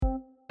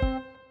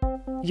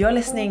You're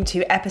listening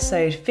to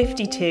episode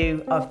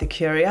 52 of the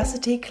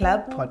Curiosity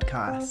Club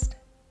podcast.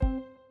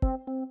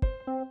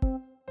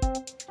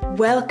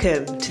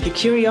 Welcome to the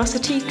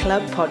Curiosity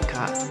Club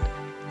podcast,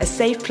 a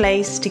safe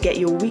place to get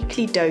your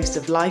weekly dose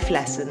of life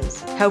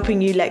lessons,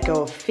 helping you let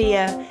go of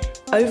fear,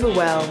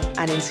 overwhelm,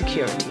 and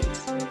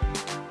insecurities.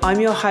 I'm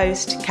your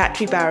host,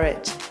 Katri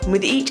Barrett, and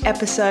with each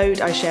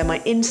episode, I share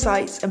my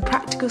insights and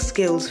practical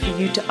skills for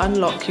you to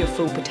unlock your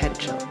full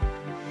potential.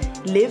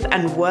 Live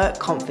and work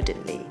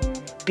confidently.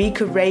 Be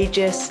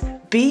courageous.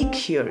 Be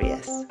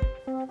curious.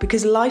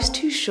 Because life's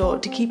too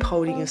short to keep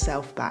holding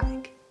yourself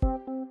back.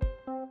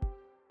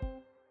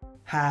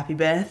 Happy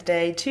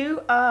birthday to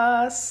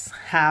us.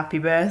 Happy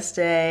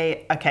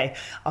birthday. Okay,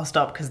 I'll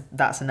stop because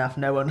that's enough.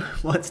 No one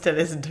wants to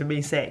listen to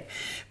me sing.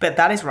 But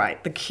that is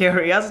right. The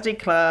Curiosity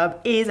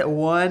Club is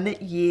 1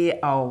 year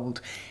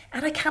old.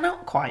 And I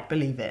cannot quite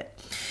believe it.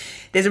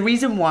 There's a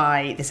reason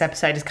why this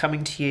episode is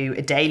coming to you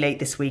a day late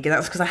this week, and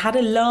that's because I had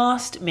a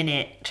last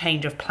minute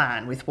change of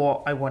plan with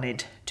what I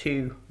wanted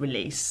to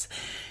release.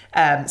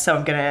 So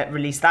I'm going to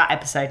release that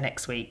episode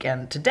next week.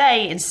 And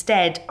today,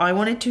 instead, I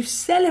wanted to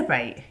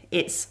celebrate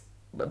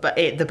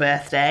the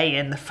birthday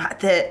and the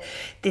fact that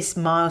this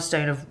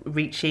milestone of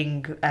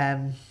reaching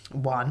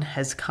one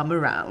has come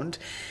around.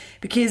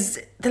 Because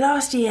the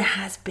last year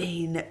has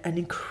been an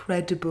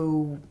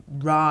incredible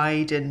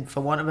ride and,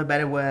 for want of a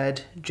better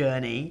word,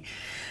 journey.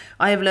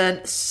 I have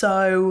learned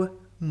so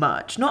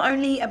much, not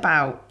only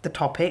about the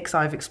topics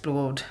I've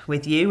explored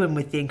with you and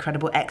with the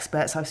incredible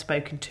experts I've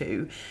spoken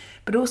to,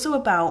 but also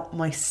about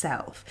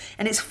myself.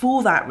 And it's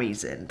for that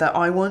reason that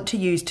I want to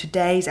use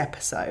today's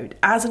episode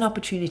as an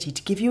opportunity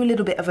to give you a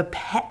little bit of a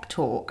pep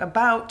talk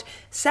about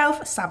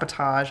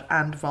self-sabotage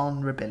and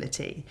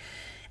vulnerability,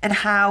 and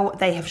how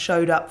they have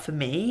showed up for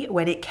me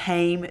when it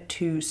came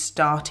to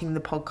starting the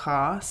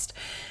podcast.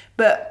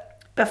 But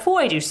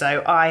before I do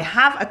so, I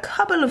have a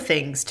couple of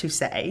things to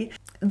say.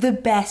 The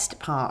best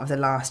part of the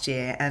last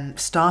year and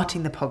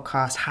starting the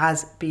podcast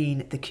has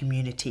been the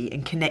community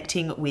and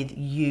connecting with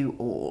you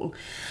all.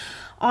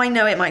 I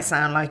know it might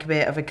sound like a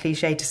bit of a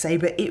cliche to say,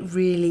 but it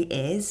really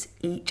is.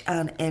 Each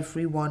and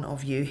every one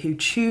of you who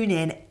tune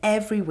in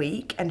every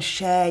week and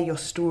share your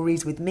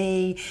stories with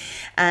me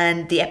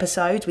and the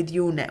episodes with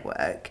your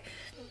network.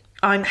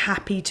 I'm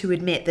happy to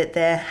admit that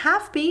there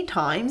have been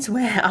times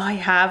where I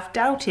have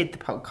doubted the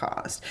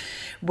podcast,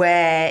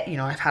 where,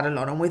 I've had a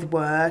lot on with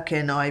work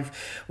and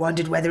I've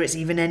wondered whether it's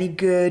even any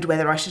good,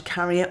 whether I should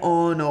carry it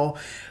on, or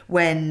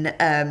when,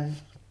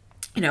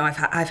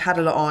 I've had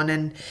a lot on,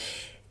 and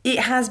it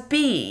has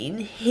been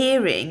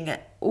hearing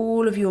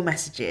all of your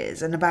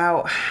messages and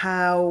about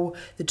how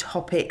the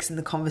topics and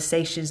the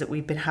conversations that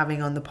we've been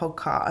having on the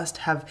podcast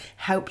have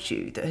helped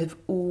you, that have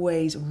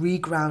always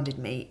regrounded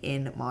me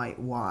in my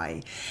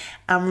why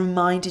and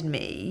reminded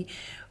me,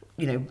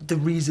 the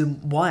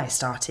reason why I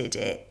started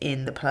it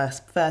in the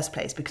first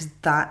place, because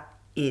that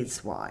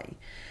is why.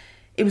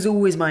 It was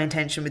always my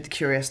intention with the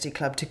Curiosity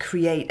Club to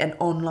create an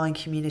online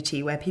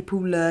community where people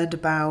learned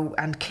about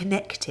and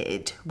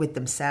connected with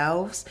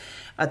themselves,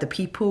 other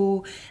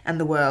people, and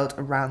the world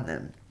around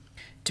them.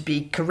 To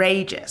be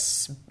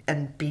courageous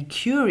and be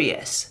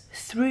curious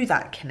through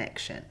that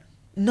connection.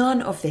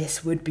 None of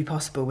this would be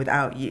possible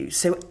without you.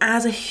 So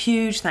as a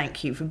huge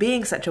thank you for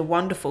being such a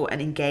wonderful and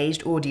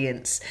engaged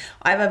audience,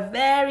 I have a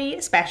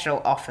very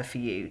special offer for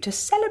you to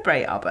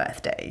celebrate our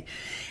birthday.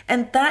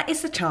 And that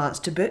is the chance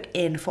to book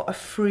in for a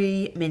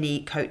free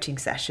mini coaching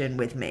session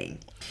with me.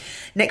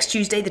 Next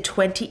Tuesday, the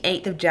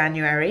 28th of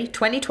January,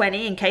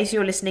 2020, in case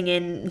you're listening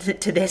in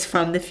to this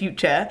from the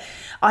future,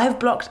 I have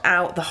blocked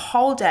out the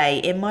whole day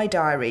in my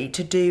diary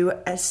to do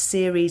a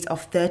series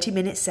of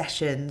 30-minute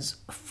sessions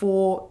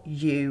for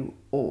you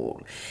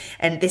all.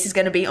 And this is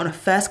going to be on a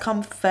first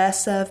come,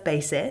 first serve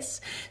basis.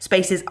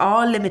 Spaces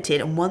are limited,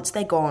 and once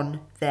they're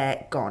gone,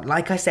 they're gone.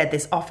 Like I said,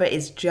 this offer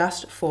is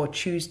just for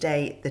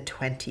Tuesday, the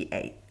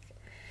 28th.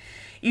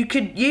 You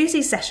could use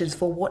these sessions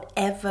for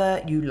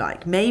whatever you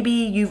like. Maybe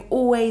you've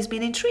always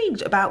been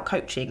intrigued about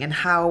coaching and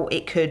how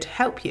it could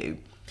help you.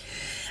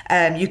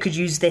 You could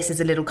use this as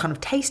a little kind of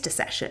taster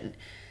session.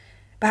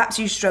 Perhaps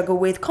you struggle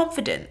with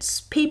confidence,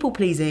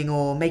 people-pleasing,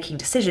 or making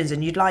decisions,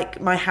 and you'd like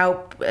my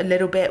help a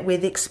little bit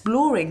with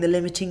exploring the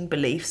limiting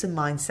beliefs and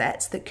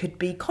mindsets that could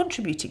be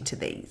contributing to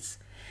these.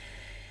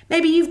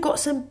 Maybe you've got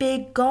some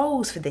big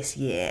goals for this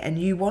year and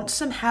you want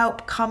some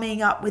help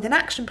coming up with an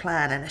action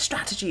plan and a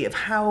strategy of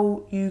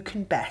how you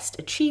can best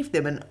achieve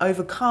them and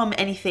overcome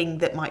anything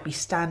that might be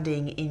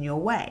standing in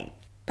your way.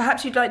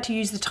 Perhaps you'd like to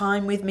use the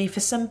time with me for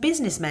some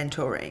business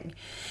mentoring.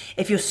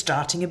 If you're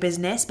starting a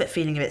business but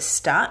feeling a bit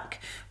stuck,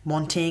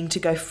 wanting to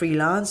go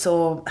freelance,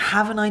 or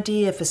have an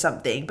idea for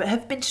something but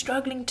have been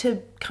struggling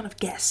to kind of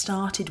get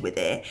started with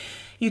it,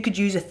 you could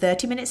use a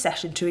 30-minute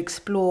session to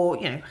explore,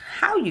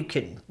 how you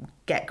can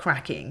get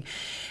cracking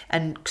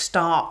and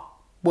start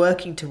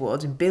working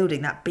towards and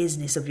building that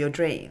business of your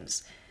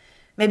dreams.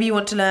 Maybe you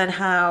want to learn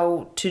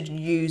how to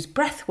use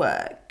breath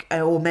work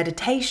or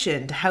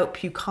meditation to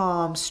help you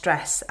calm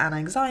stress and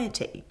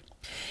anxiety.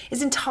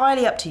 It's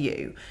entirely up to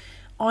you.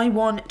 I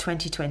want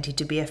 2020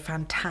 to be a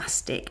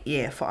fantastic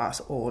year for us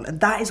all, and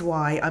that is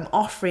why I'm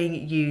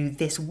offering you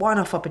this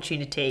one-off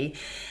opportunity,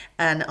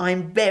 and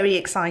I'm very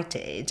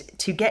excited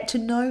to get to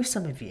know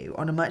some of you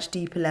on a much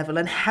deeper level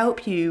and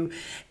help you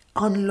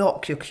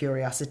unlock your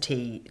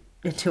curiosity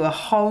to a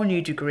whole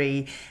new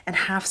degree and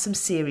have some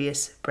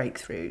serious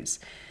breakthroughs.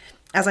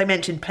 As I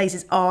mentioned,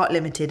 places are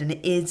limited and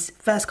it is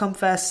first come,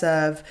 first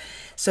serve.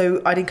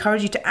 So I'd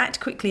encourage you to act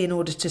quickly in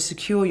order to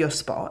secure your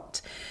spot.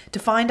 To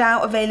find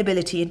out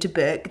availability and to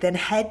book, then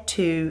head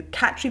to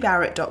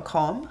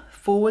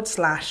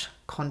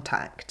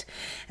catribarrett.com/contact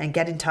and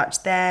get in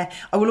touch there.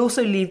 I will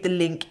also leave the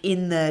link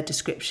in the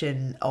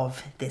description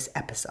of this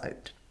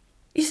episode.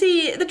 You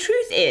see, the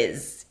truth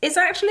is, it's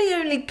actually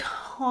only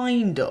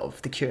kind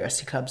of the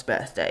Curiosity Club's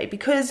birthday,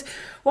 because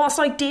whilst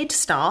I did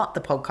start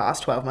the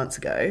podcast 12 months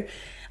ago,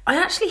 I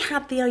actually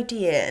had the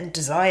idea and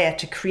desire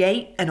to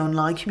create an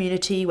online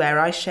community where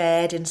I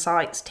shared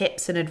insights,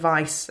 tips and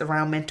advice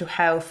around mental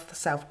health,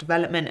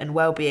 self-development and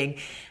well-being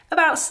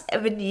about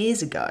 7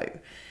 years ago.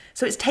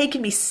 So it's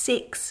taken me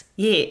 6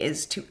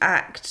 years to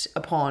act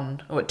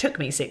upon, or it took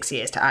me 6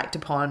 years to act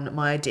upon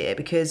my idea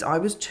because I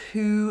was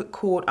too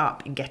caught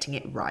up in getting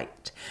it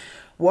right,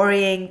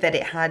 worrying that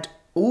it had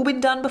all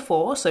been done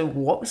before, so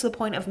what was the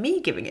point of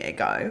me giving it a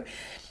go?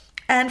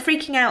 And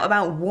freaking out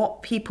about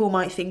what people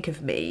might think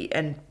of me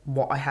and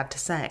what I had to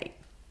say.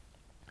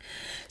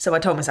 So I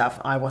told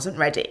myself I wasn't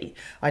ready.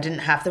 I didn't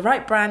have the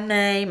right brand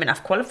name,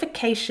 enough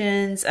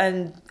qualifications,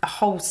 and a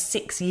whole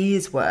 6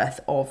 years worth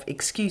of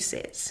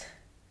excuses.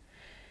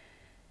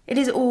 It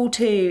is all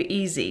too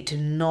easy to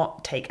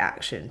not take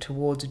action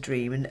towards a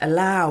dream and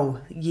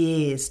allow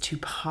years to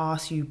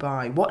pass you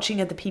by, watching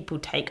other people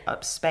take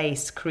up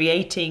space,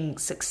 creating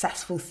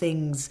successful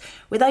things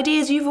with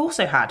ideas you've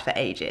also had for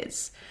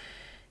ages.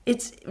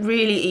 It's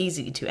really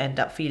easy to end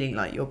up feeling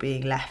like you're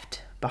being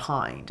left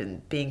behind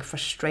and being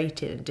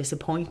frustrated and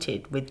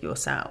disappointed with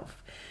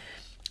yourself.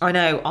 I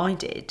know I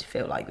did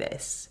feel like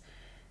this.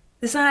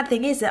 The sad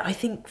thing is that I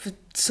think for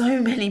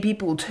so many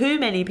people, too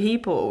many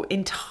people,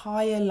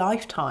 entire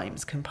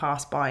lifetimes can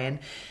pass by and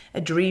a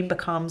dream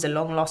becomes a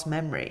long-lost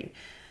memory.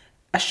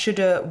 A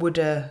shoulda,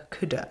 woulda,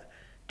 coulda,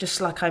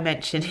 just like I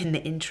mentioned in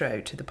the intro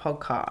to the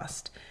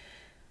podcast.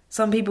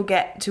 Some people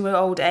get to an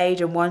old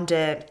age and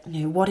wonder,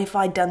 what if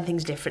I'd done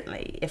things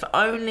differently? If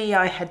only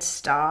I had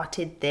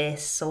started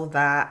this or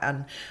that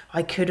and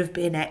I could have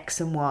been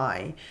X and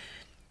Y.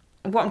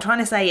 What I'm trying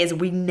to say is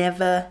we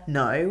never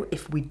know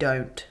if we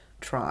don't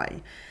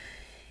try.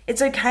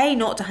 It's okay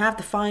not to have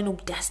the final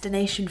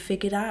destination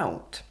figured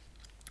out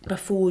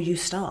before you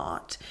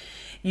start.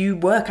 You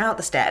work out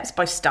the steps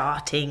by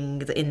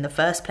starting in the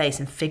first place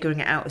and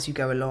figuring it out as you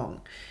go along.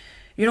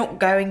 You're not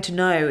going to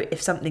know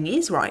if something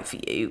is right for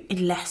you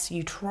unless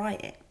you try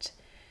it.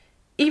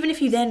 Even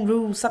if you then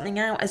rule something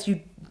out as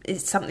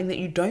it's something that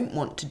you don't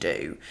want to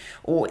do,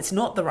 or it's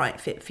not the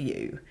right fit for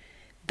you,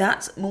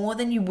 that's more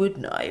than you would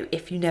know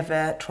if you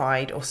never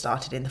tried or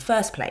started in the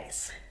first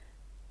place.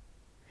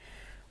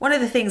 One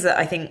of the things that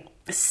I think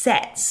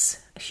sets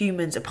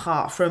humans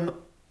apart from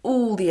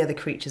all the other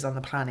creatures on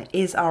the planet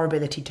is our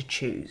ability to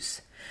choose.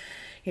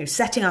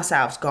 Setting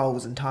ourselves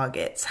goals and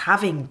targets,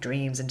 having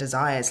dreams and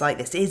desires like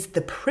this is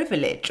the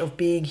privilege of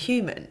being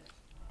human.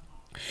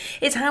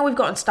 It's how we've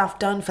gotten stuff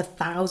done for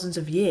thousands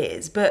of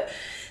years. But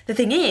the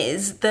thing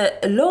is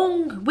that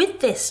along with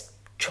this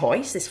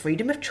choice, this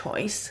freedom of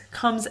choice,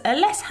 comes a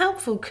less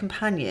helpful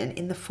companion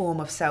in the form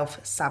of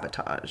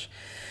self-sabotage.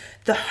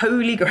 The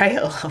holy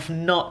grail of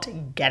not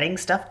getting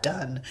stuff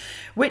done,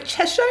 which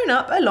has shown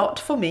up a lot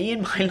for me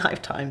in my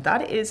lifetime,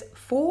 that is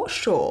for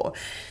sure.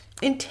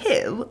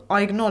 Until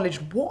I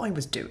acknowledged what I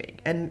was doing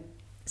and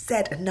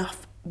said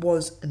enough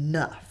was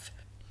enough.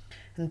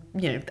 And,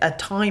 a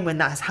time when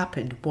that has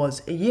happened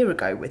was a year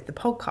ago with the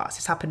podcast.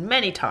 It's happened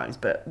many times,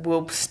 but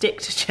we'll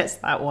stick to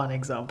just that one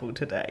example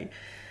today.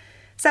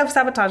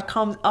 Self-sabotage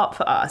comes up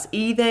for us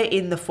either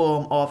in the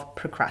form of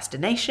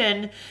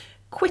procrastination,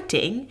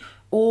 quitting,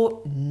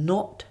 or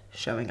not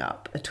showing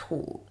up at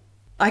all.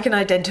 I can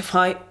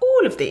identify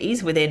all of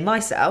these within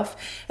myself,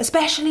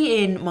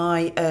 especially in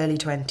my early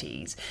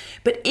 20s,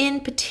 but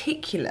in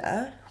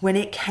particular when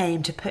it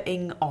came to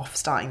putting off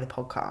starting the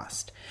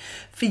podcast.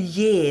 For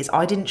years,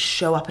 I didn't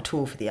show up at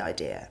all for the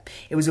idea.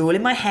 It was all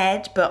in my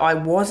head, but I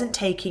wasn't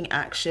taking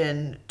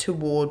action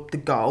toward the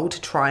goal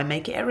to try and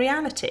make it a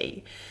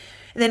reality.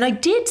 And then I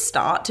did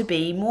start to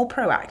be more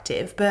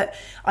proactive, but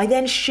I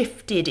then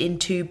shifted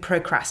into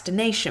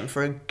procrastination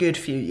for a good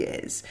few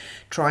years,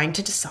 trying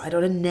to decide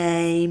on a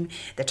name,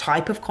 the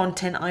type of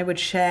content I would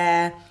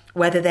share,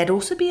 whether there'd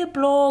also be a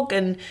blog,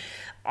 and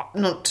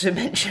not to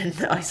mention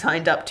that I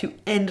signed up to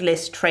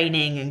endless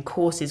training and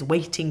courses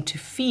waiting to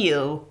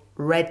feel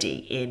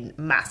ready in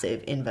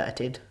massive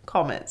inverted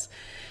commas.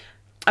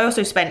 I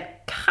also spent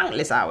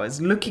countless hours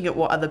looking at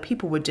what other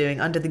people were doing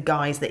under the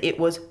guise that it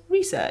was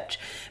research.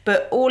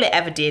 But all it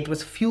ever did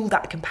was fuel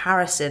that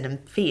comparison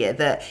and fear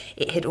that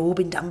it had all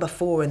been done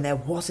before and there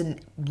wasn't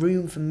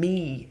room for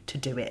me to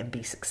do it and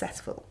be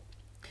successful.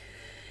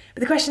 But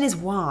the question is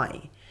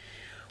why?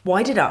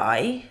 Why did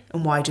I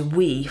and why do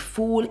we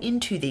fall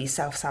into these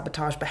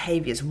self-sabotage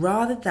behaviours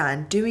rather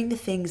than doing the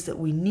things that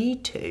we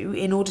need to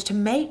in order to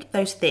make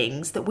those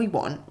things that we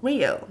want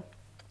real?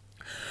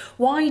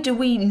 Why do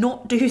we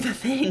not do the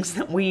things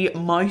that we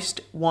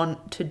most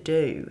want to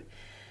do?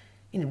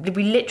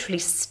 We literally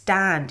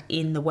stand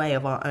in the way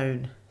of our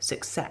own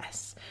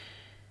success.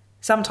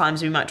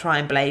 Sometimes we might try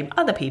and blame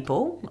other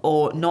people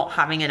or not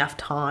having enough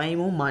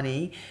time or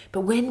money,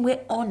 but when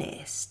we're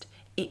honest,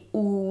 it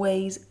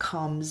always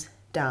comes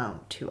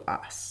down to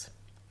us.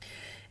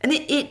 And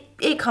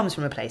it comes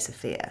from a place of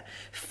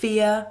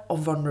fear of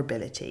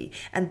vulnerability.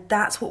 And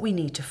that's what we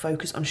need to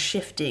focus on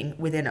shifting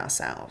within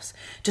ourselves,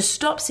 to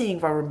stop seeing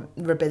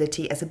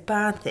vulnerability as a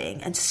bad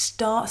thing and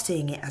start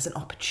seeing it as an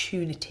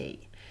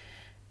opportunity.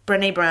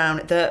 Brené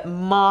Brown, the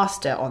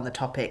master on the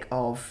topic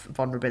of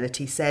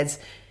vulnerability, says,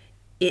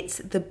 "It's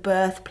the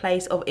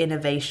birthplace of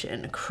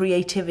innovation,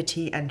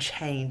 creativity and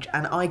change."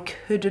 And I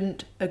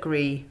couldn't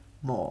agree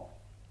more.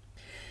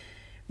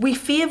 We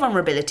fear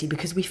vulnerability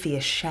because we fear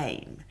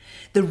shame,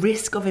 the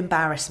risk of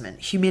embarrassment,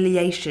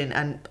 humiliation,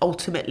 and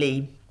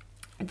ultimately,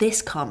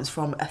 this comes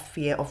from a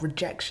fear of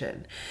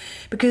rejection.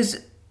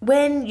 Because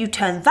when you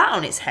turn that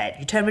on its head,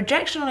 you turn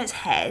rejection on its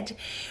head,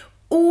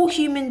 all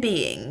human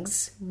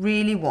beings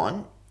really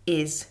want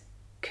is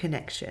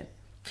connection.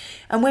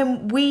 And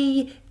when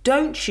we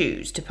don't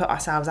choose to put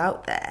ourselves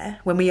out there,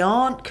 when we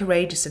aren't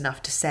courageous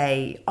enough to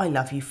say, "I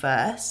love you"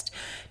 first,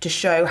 to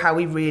show how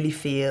we really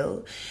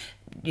feel,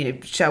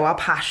 show our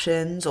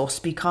passions or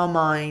speak our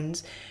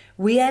minds,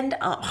 we end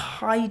up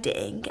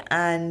hiding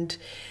and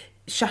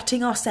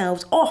shutting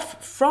ourselves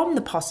off from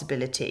the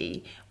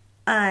possibility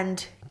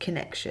and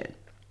connection.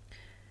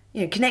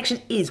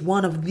 Connection is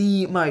one of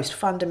the most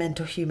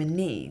fundamental human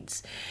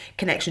needs.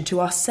 Connection to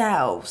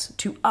ourselves,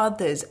 to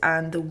others,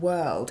 and the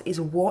world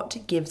is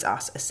what gives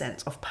us a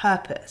sense of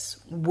purpose,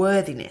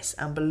 worthiness,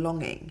 and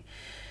belonging.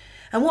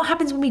 And what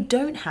happens when we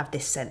don't have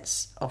this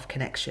sense of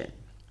connection?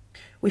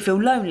 We feel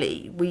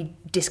lonely, we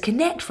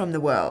disconnect from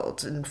the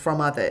world and from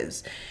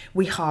others,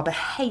 we harbour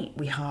hate,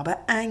 we harbour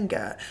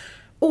anger,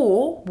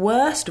 or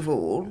worst of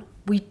all,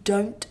 we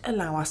don't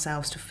allow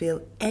ourselves to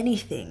feel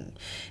anything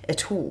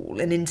at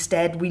all, and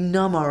instead we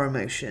numb our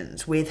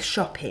emotions with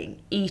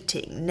shopping,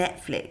 eating,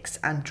 Netflix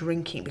and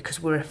drinking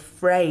because we're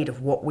afraid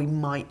of what we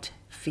might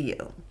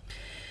feel.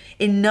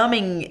 In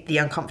numbing the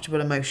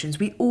uncomfortable emotions,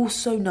 we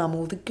also numb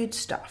all the good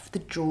stuff, the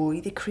joy,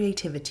 the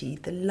creativity,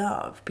 the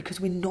love, because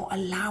we're not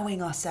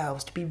allowing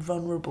ourselves to be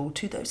vulnerable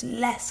to those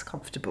less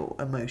comfortable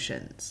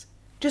emotions.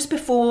 Just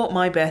before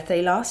my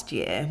birthday last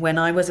year, when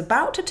I was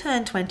about to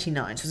turn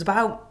 29, so it was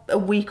about a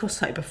week or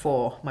so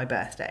before my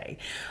birthday,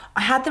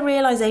 I had the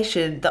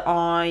realisation that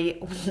I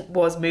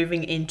was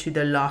moving into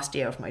the last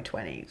year of my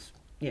 20s,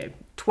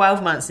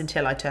 12 months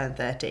until I turned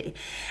 30,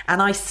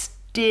 and I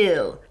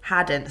still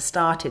hadn't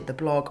started the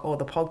blog or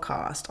the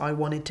podcast I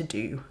wanted to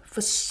do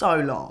for so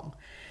long.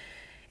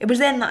 It was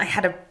then that I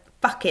had a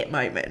fuck it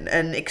moment,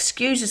 and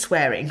excuse the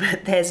swearing,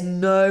 but there's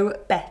no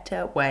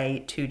better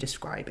way to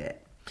describe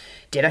it.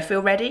 Did I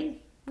feel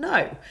ready?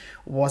 No.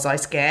 Was I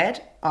scared?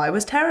 I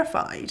was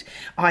terrified.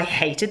 I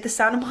hated the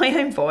sound of my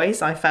own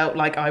voice. I felt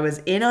like I was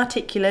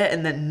inarticulate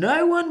and that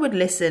no one would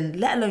listen,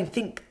 let alone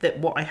think that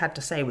what I had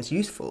to say was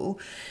useful.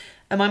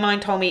 And my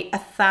mind told me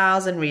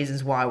 1,000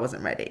 reasons why I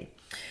wasn't ready.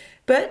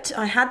 But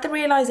I had the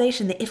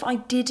realisation that if I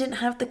didn't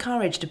have the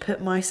courage to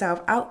put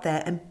myself out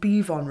there and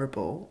be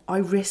vulnerable, I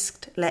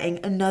risked letting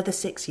another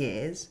 6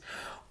 years,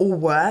 or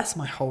worse,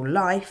 my whole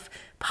life,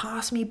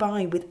 pass me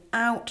by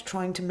without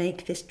trying to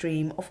make this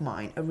dream of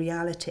mine a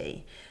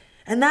reality.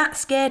 And that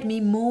scared me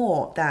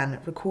more than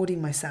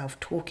recording myself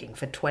talking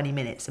for 20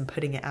 minutes and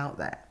putting it out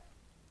there.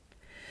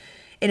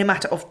 In a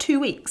matter of 2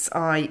 weeks,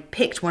 I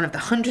picked one of the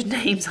 100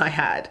 names I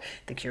had,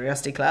 the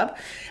Curiosity Club.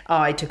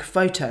 I took a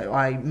photo,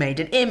 I made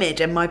an image,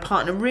 and my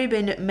partner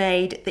Ruben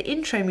made the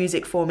intro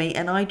music for me,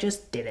 and I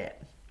just did it.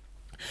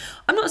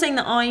 I'm not saying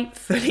that I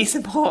fully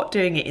support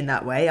doing it in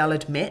that way. I'll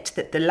admit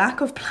that the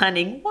lack of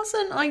planning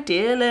wasn't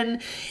ideal,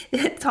 and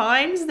at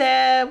times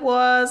there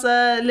was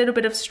a little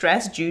bit of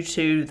stress due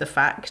to the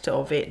fact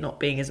of it not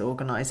being as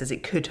organised as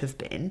it could have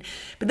been.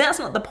 But that's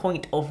not the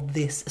point of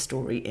this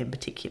story in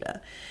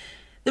particular.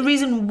 The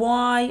reason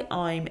why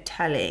I'm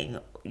telling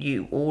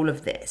you all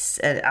of this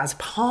as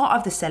part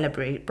of the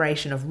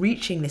celebration of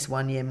reaching this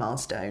 1 year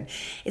milestone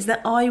is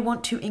that I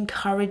want to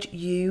encourage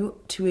you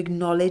to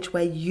acknowledge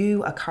where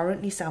you are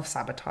currently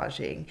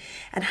self-sabotaging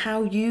and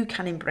how you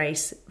can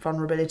embrace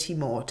vulnerability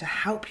more to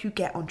help you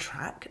get on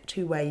track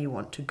to where you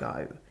want to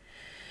go.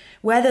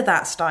 Whether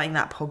that's starting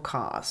that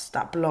podcast,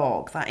 that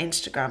blog, that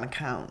Instagram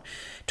account,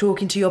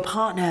 talking to your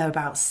partner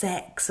about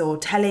sex, or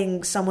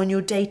telling someone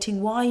you're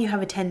dating why you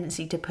have a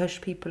tendency to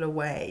push people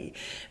away,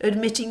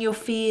 admitting your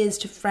fears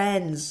to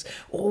friends,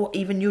 or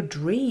even your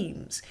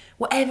dreams,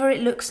 whatever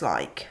it looks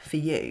like for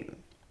you.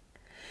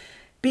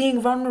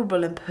 Being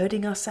vulnerable and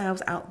putting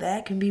ourselves out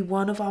there can be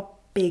one of our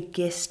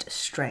biggest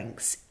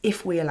strengths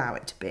if we allow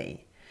it to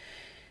be.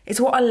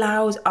 It's what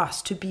allows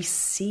us to be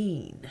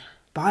seen.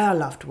 by our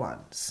loved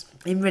ones,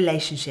 in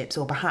relationships,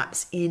 or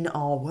perhaps in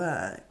our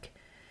work.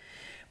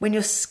 When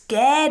you're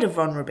scared of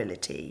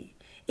vulnerability,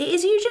 it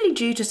is usually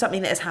due to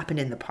something that has happened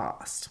in the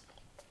past.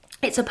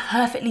 It's a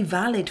perfectly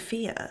valid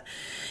fear.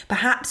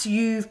 Perhaps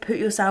you've put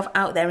yourself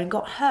out there and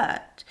got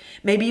hurt.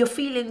 Maybe your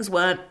feelings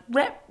weren't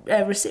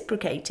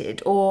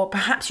reciprocated, or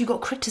perhaps you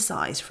got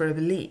criticised for a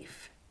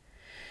belief.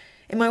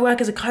 In my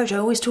work as a coach, I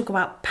always talk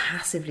about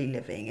passively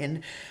living,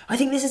 and I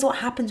think this is what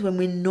happens when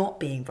we're not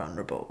being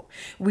vulnerable.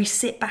 We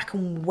sit back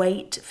and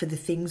wait for the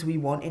things we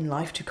want in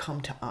life to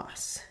come to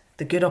us.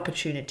 The good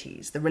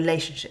opportunities, the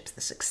relationships,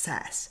 the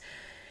success.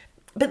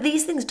 But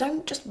these things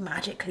don't just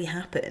magically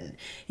happen.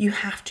 You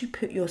have to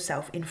put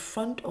yourself in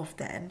front of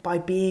them by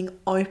being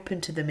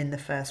open to them in the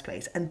first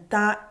place. And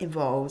that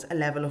involves a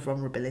level of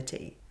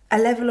vulnerability. A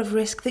level of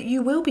risk that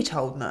you will be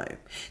told no,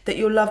 that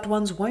your loved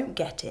ones won't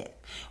get it,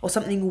 or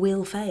something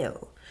will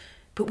fail.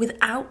 But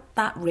without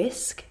that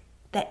risk,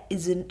 there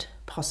isn't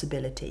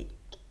possibility.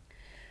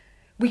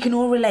 We can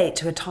all relate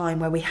to a time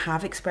where we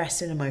have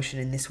expressed an emotion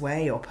in this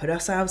way or put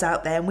ourselves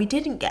out there and we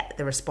didn't get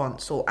the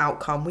response or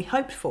outcome we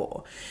hoped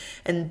for.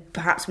 And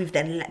perhaps we've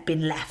then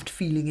been left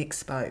feeling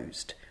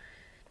exposed.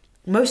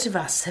 Most of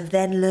us have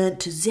then learned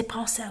to zip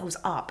ourselves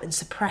up and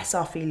suppress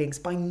our feelings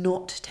by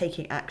not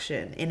taking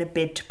action in a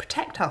bid to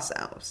protect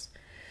ourselves.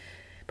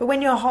 But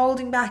when you're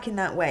holding back in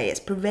that way, it's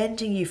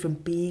preventing you from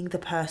being the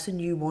person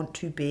you want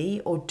to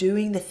be or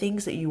doing the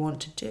things that you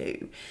want to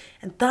do.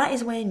 And that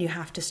is when you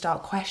have to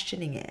start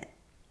questioning it.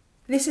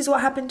 This is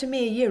what happened to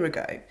me a year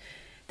ago.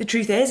 The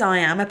truth is, I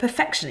am a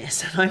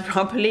perfectionist and I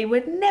probably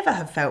would never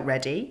have felt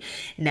ready,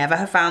 never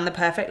have found the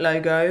perfect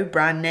logo,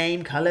 brand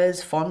name,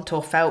 colours, font,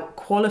 or felt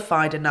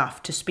qualified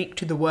enough to speak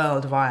to the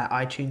world via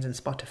iTunes and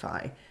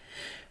Spotify.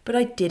 But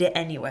I did it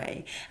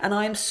anyway, and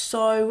I am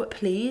so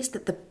pleased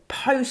that the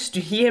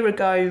post-year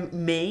ago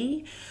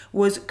me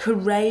was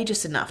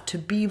courageous enough to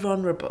be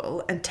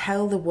vulnerable and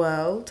tell the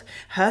world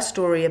her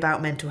story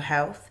about mental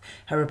health,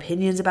 her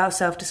opinions about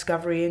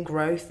self-discovery and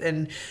growth,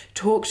 and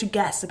talk to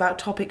guests about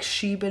topics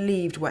she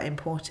believed were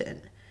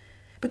important.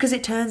 Because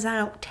it turns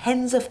out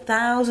tens of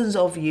thousands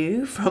of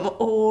you from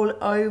all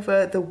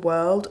over the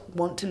world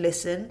want to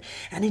listen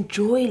and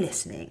enjoy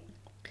listening.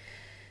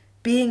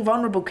 Being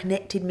vulnerable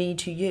connected me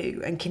to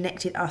you and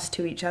connected us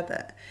to each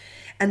other.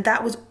 And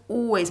that was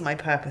always my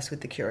purpose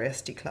with the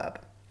Curiosity Club.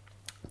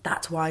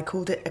 That's why I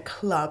called it a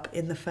club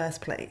in the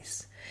first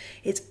place.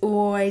 It's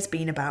always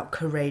been about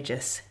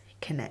courageous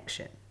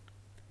connection.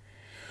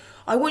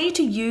 I want you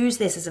to use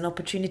this as an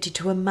opportunity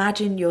to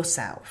imagine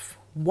yourself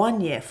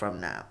 1 year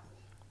from now.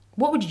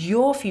 What would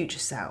your future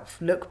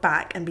self look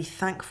back and be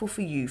thankful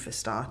for you for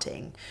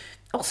starting,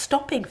 or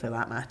stopping for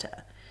that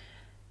matter?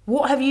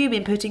 What have you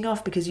been putting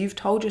off because you've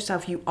told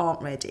yourself you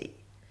aren't ready?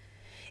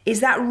 Is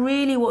that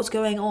really what's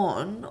going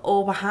on,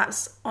 or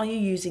perhaps are you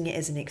using it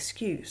as an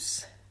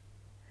excuse?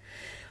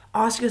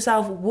 Ask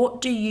yourself,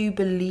 what do you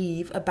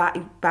believe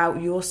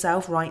about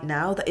yourself right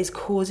now that is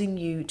causing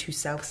you to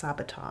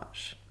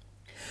self-sabotage?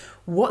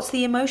 What's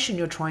the emotion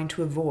you're trying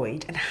to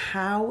avoid, and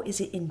how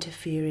is it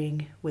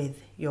interfering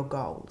with your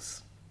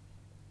goals?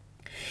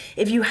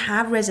 If you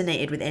have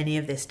resonated with any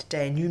of this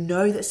today and you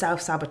know that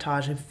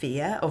self-sabotage and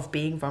fear of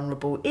being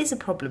vulnerable is a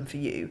problem for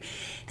you,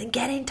 then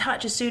get in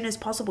touch as soon as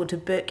possible to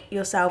book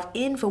yourself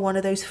in for one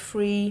of those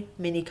free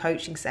mini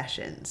coaching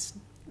sessions.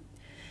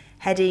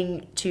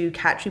 Heading to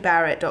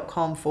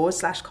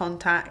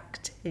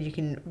catribarrett.com/contact, and you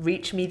can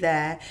reach me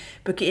there.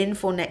 Book it in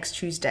for next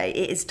Tuesday.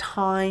 It is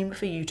time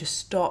for you to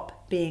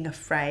stop being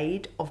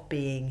afraid of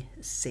being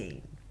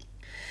seen.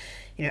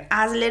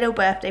 As a little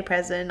birthday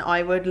present,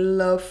 I would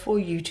love for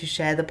you to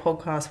share the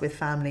podcast with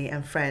family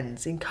and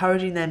friends,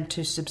 encouraging them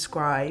to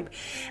subscribe.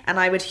 And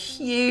I would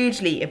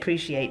hugely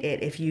appreciate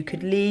it if you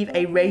could leave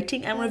a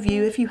rating and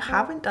review if you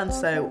haven't done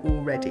so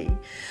already.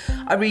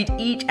 I read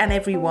each and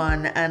every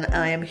one, and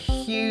I am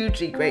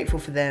hugely grateful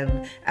for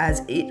them,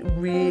 as it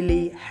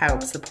really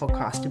helps the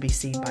podcast to be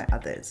seen by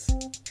others.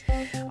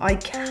 I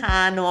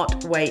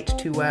cannot wait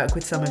to work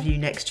with some of you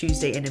next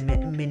Tuesday in a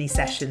mini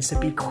session, so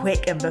be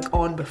quick and book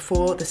on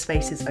before the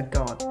spaces are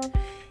gone.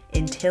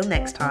 Until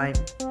next time,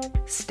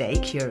 stay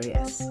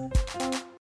curious.